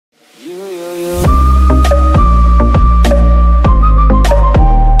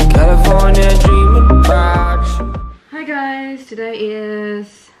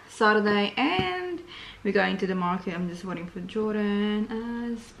Saturday and we're going to the market. I'm just waiting for Jordan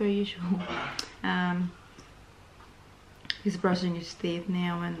as per usual. He's brushing his teeth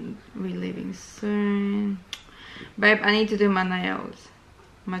now and we're leaving soon. Babe, I need to do my nails,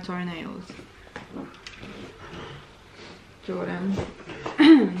 my toenails. Jordan.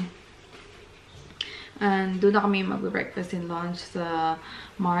 And doon na kami mag-breakfast and lunch sa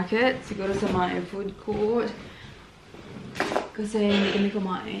market. Siguro sa mga food court. Kasi hindi kami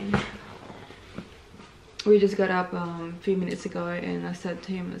kumain. We just got up a few minutes ago and I said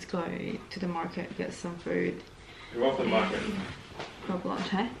to him, let's go to the market, get some food. You want from the market? For lunch,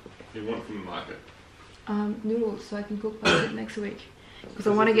 huh? You want from the market? Noodles, so I can cook it next week. Because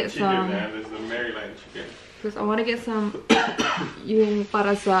I want to get some. There's the Maryland chicken. Because I want to get some. Yung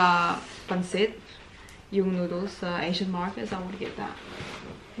para sa pansit, yung noodles sa Asian markets. I want to get that.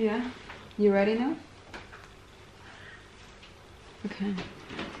 Yeah, you ready now? Okay.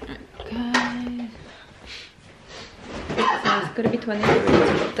 Guys. So it's gonna be 20 degrees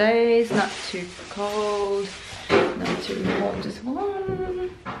for days. Not too cold, not too hot. Just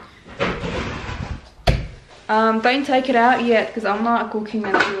warm. Don't take it out yet because I'm not cooking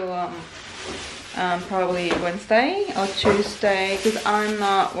until probably Wednesday or Tuesday because I'm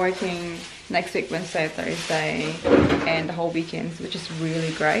not working next week, Wednesday, Thursday and the whole weekends, which is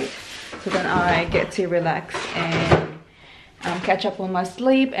really great. So then I get to relax and catch up on my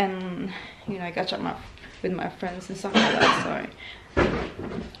sleep and, you know, catch up with my friends and stuff like that. So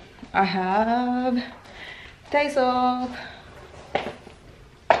I have days off.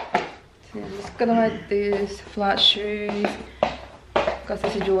 So I'm just gonna wear these flat shoes kasi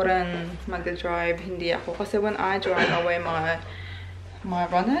si Jordan magda-drive, hindi ako. Kasi when I drive, I wear my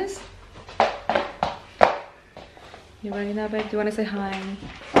runners. You ready now, babe? Do you want to say hi?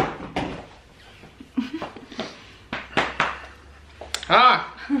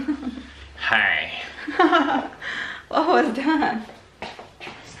 Ah! Hi. What was that?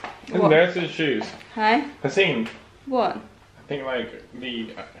 What? Nurse's shoes. Hi? Haseen. What? I think like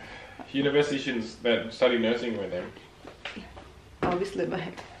the university students that study nursing wear them. Obviously,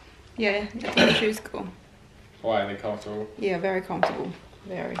 babe. Yeah, the shoes cool. Why? Are they comfortable? Yeah, very comfortable.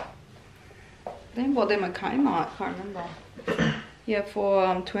 Very. They bought them at Kmart, can't remember. Yeah,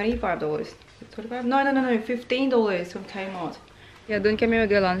 for $25. 25? No, $15 from Kmart. Yeah, doon kami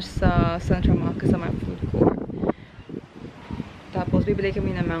mag-lunch sa Central Market sa my food court. Tapos bibili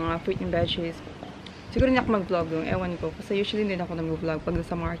kami ng mga fruit and veggies. Siguro hindi ako mag-vlog doon, ewan ko. Kasi usually hindi ako nag-vlog pag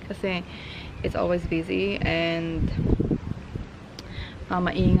sa market kasi it's always busy and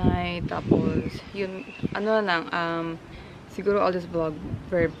maingay. Tapos yun, ano lang, siguro I'll just vlog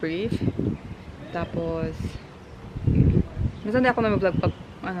very brief. Tapos minsan hindi ako nag-vlog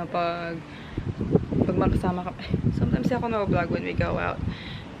pag magkasama kami. Sometimes ako nag-vlog when we go out.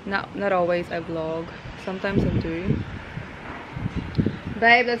 Not always I vlog. Sometimes I do.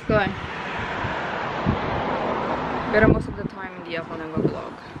 Babe, let's go. Pero most of the time hindi ako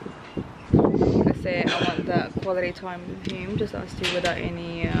nag-vlog. Kasi I want that quality time with him, just us two, without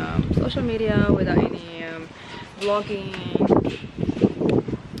any social media, without any vlogging.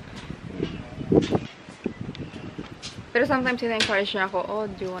 Pero sometimes ina-encourage niya ako, oh,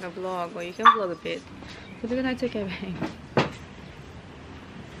 do you wanna vlog? Or you can vlog a bit. Sabi ko na, it's okay, babe.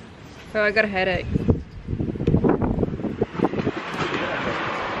 But I got a headache.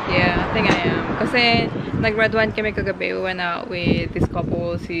 Yeah, I think I am. Kasi nag-red wine kami kagabi. We went out with this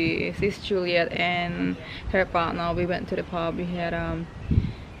couple, si Juliet and her partner. We went to the pub. We had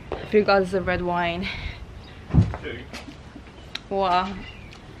 3 glasses of red wine. Wow.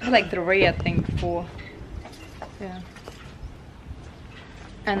 Like 3, I think, 4. Yeah.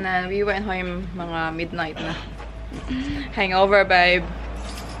 And then we went home mga midnight na. Hangover, babe.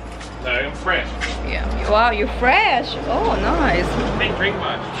 No, I'm fresh. Yeah. Wow, you're fresh. Oh, nice. Didn't drink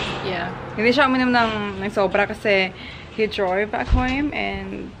much. Yeah. Hindi siya uminom ng sobra kasi he drove back home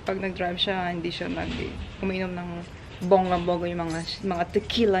and pag nag-drive siya, hindi siya uminom ng bongga-bongga yung mga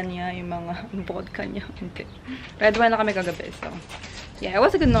tequila niya, yung mga vodka niya. Hindi. Red wine na kami kagabi, so. Yeah, it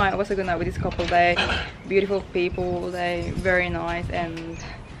was a good night. It was a good night with this couple. They beautiful people. They very nice, and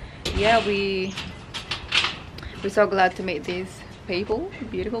yeah, we're so glad to meet these people,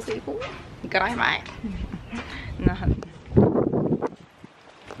 beautiful people. Good mate. Nah.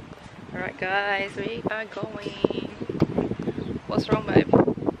 Alright, guys, we are going. What's wrong, babe?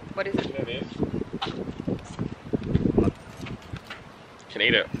 What is it? It is. Can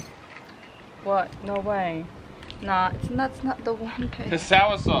eat it. What? No way. Nah, that's not the one, babe. The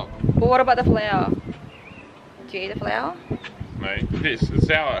sour sop. But what about the flour? Do you eat the flour? No, this is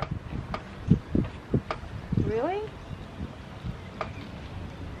sour. Really?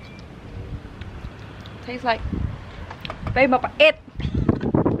 Tastes like babe mapait.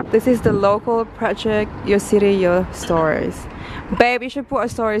 This is the local project, your city, your stories. Babe, you should put our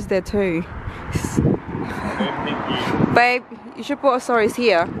stories there too. Babe, you should put our stories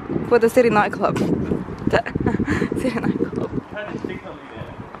here for the city nightclub. City nightclub.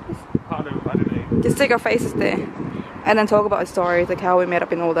 Just stick our faces there and then talk about our stories, like how we met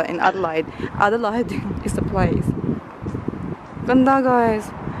up in all that in Adelaide. Adelaide is the place. Ganda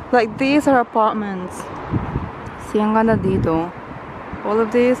guys. Like these are apartments. See, ang ganda dito. All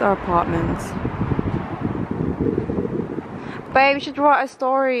of these are apartments. Babe, you should write a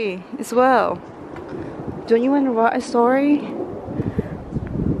story as well. Don't you want to write a story?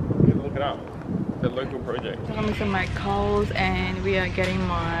 Yeah, look it up. The local project. So I'm some my calls and we are getting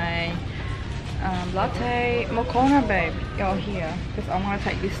my latte mocha, babe. Oh, here. Because I want to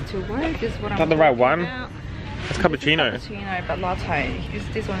take this to work. This is what I'm Is that the right one? about. It's cappuccino. Cappuccino, but latte.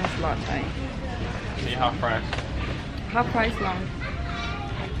 This one is latte. Need half price. Half price long.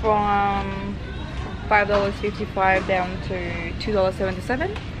 From $5.55 down to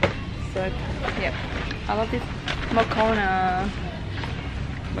 $2.77. So, yeah. I love this mocha.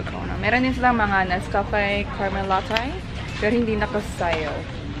 Meron din silang mga Nescafe caramel latte, pero hindi naka-sale.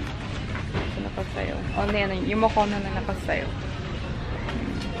 Only yung mocha na naka-sale.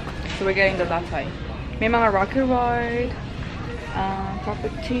 So we're getting the latte. May mga Rocky Road,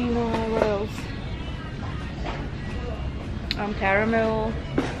 cappuccino, what else? Caramel.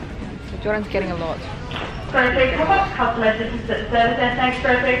 So Jordan's getting a lot. Guys,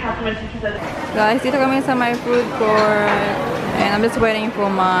 dito kami sa my food court and I'm just waiting for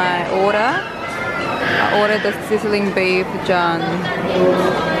my order. I ordered the sizzling beef John.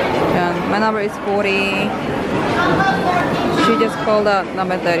 My number is 40. She just called out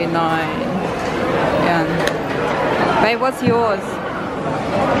number 39. Babe, what's yours?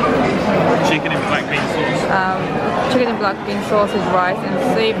 Chicken and black bean sauce. Chicken and black bean sauce with rice and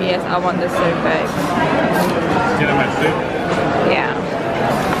soup. Yes, I want the soup, babe. Get them at soup? Yeah.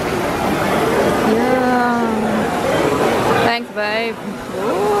 Yeah. Thanks, babe.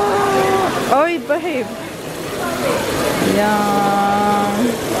 Ooh. Oh, babe. Yeah.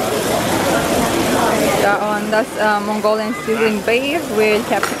 That one, that's Mongolian sizzling beef with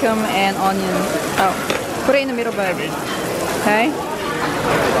capsicum and onions. Oh, put it in the middle, babe. Okay.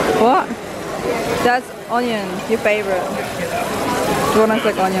 What? That's onion, your favorite. Jordan's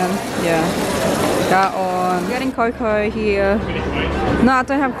like onion. Yeah. That one. Getting cocoa here. No, I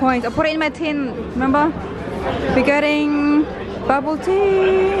don't have coins. I put it in my tin. Remember? We're getting bubble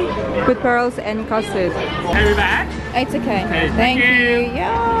tea with pearls and custard. Are we back? It's okay. Hey, thank you.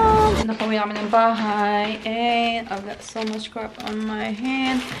 Yeah. Nakauwi namin ng bahay and I've got so much crap on my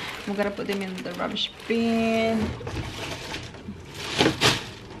hand. I'm gonna put them in the rubbish bin.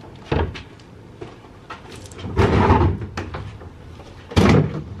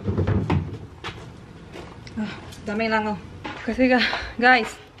 Dami lang oh. Kasi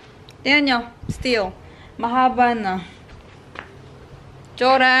guys, tingnan nyo, still, mahaba na.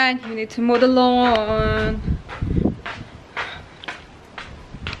 Jordan, you need to mow the lawn.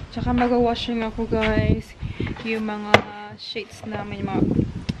 Tsaka mag-washing ako guys. Yung mga sheets namin,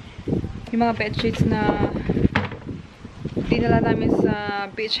 yung mga bed sheets na dinala namin sa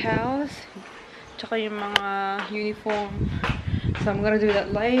beach house. Tsaka yung mga uniform. So I'm gonna do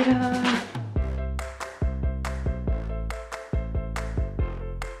that later.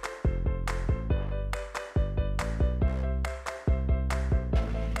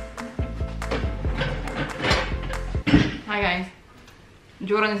 Hi guys,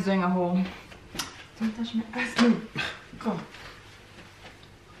 Jordan is doing a haul. Don't touch my ass, no. Go.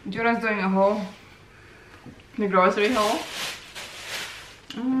 Jordan's doing a haul. The grocery haul.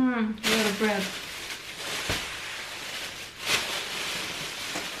 A lot of bread.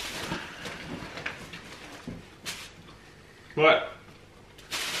 What?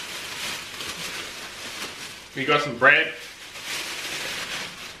 We got some bread.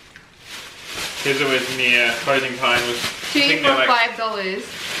 Because it was near closing time. Two for like $5,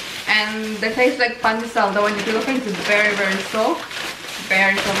 and they taste like pandesal. The one in the Philippines is very, very soft.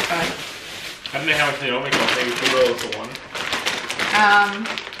 Very soft, guys. I don't know how much they normally cost. Maybe $2 for one.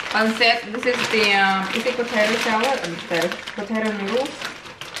 Pancit. This is the potato salad and potato noodles.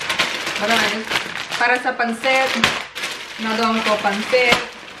 But para sa pancit, nadong ko pancit,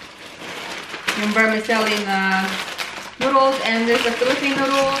 yung vermicelli na noodles, and there's the Philippine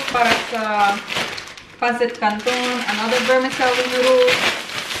noodles para sa pancit canton, another vermicelli noodles.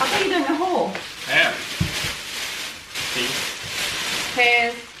 How are you doing a whole? Yeah. See?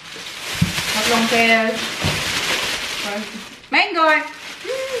 Pears. Tatlong pears. Mango!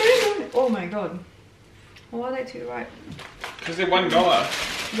 Oh my god. Why are they two right? Because they're $1.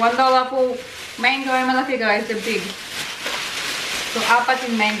 $1 po mango ay malaki guys, they're big. So apat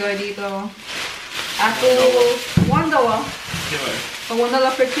yung mango dito. Apple, $1. Kilo. So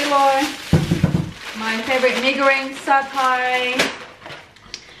 $1 per kilo. My favorite Migering satay.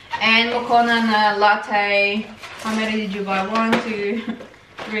 And Mokona na latte. How many did you buy? 1, 2,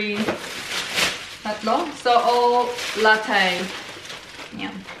 3, tatlo. So all latte.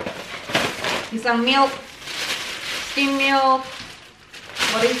 Yeah. Isang milk. Skim milk.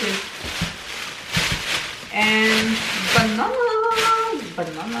 What is this? And banana.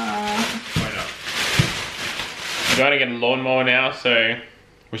 Banana. Why not? I'm going to get a lawnmower now, so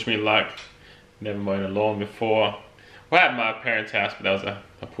wish me luck. Never mowed a lawn before. Well, at my parents' house, but that was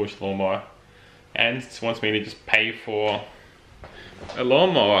a push lawnmower. And it wants me to just pay for a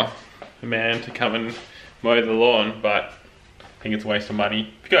lawnmower, a man to come and mow the lawn, but I think it's a waste of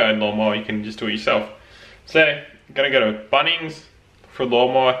money. If you got a lawnmower, you can just do it yourself. So, I'm gonna go to Bunnings for a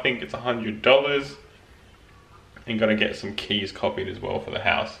lawnmower. I think it's $100. And gonna get some keys copied as well for the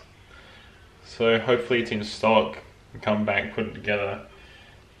house. So hopefully it's in stock. And come back, put it together,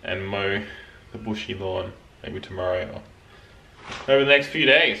 and mow the bushy lawn maybe tomorrow or over the next few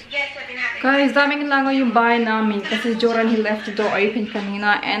days. Guys, daming langaw yung bahay namin kasi Joran, he left the door open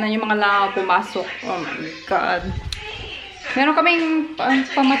kanina and yung mga langaw pumasok. Oh my god. Meron kaming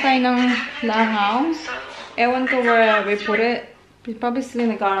pamatay ng langaw. Ewan ko where we put it. Probably still in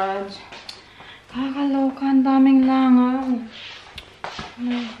the garage. Kakaloka, ang daming langaw. Oh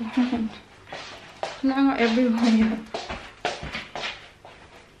my god. Langaw everywhere.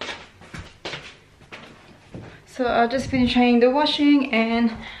 So I'll just finish the washing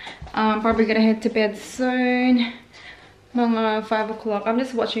and I'm probably gonna head to bed soon. Mga 5 o'clock. I'm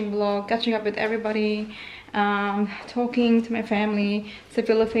just watching vlog, catching up with everybody, talking to my family, to the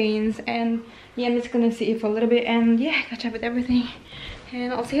Philippines, and yeah, I'm just gonna see you for a little bit and yeah, catch up with everything.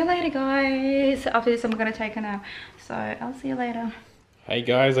 And I'll see you later, guys. After this, I'm gonna take a nap. So I'll see you later. Hey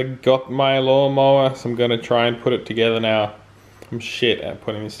guys, I got my lawnmower, so I'm gonna try and put it together now. I'm shit at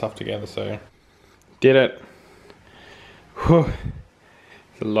putting this stuff together, so did it. Whew.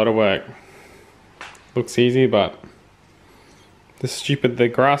 It's a lot of work. Looks easy, but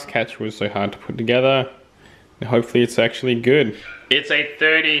the grass catch was so hard to put together. And hopefully it's actually good. It's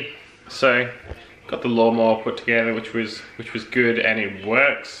 8:30, so got the lawnmower put together, which was good, and it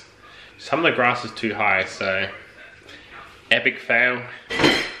works. Some of the grass is too high, so epic fail.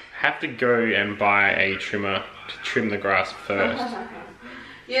 Have to go and buy a trimmer to trim the grass first.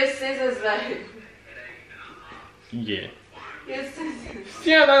 Yes, scissors, right? Yeah. Yes, scissors.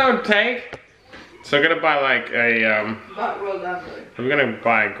 Yeah, that would take. So I'm gonna buy like a But well done, I'm gonna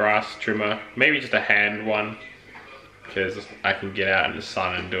buy a grass trimmer, maybe just a hand one, because I can get out in the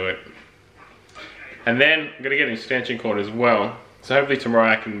sun and do it. And then I'm gonna get an extension cord as well. So hopefully tomorrow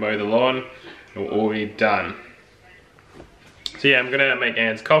I can mow the lawn and we'll all be done. So yeah, I'm gonna make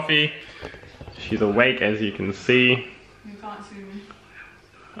Anne's coffee. She's awake, as you can see. You can't see me.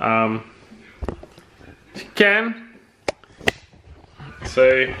 She can.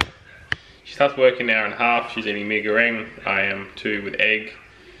 So she starts working an hour and a half. She's eating mee goreng. I am too, with egg.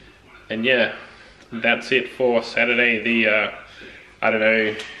 And yeah, that's it for Saturday, the I don't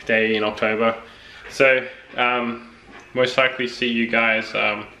know, day in October. So most likely see you guys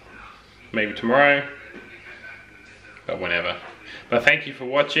maybe tomorrow, but whenever. But thank you for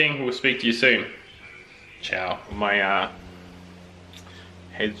watching. We'll speak to you soon. Ciao. My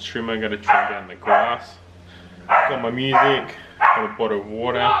hedge trimmer, gotta trim down the grass. Got my music, got a bottle of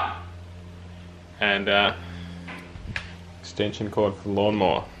water, and extension cord for the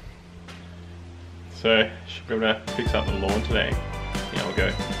lawnmower. So should be able to fix up the lawn today. Yeah, we'll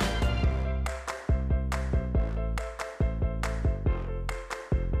go.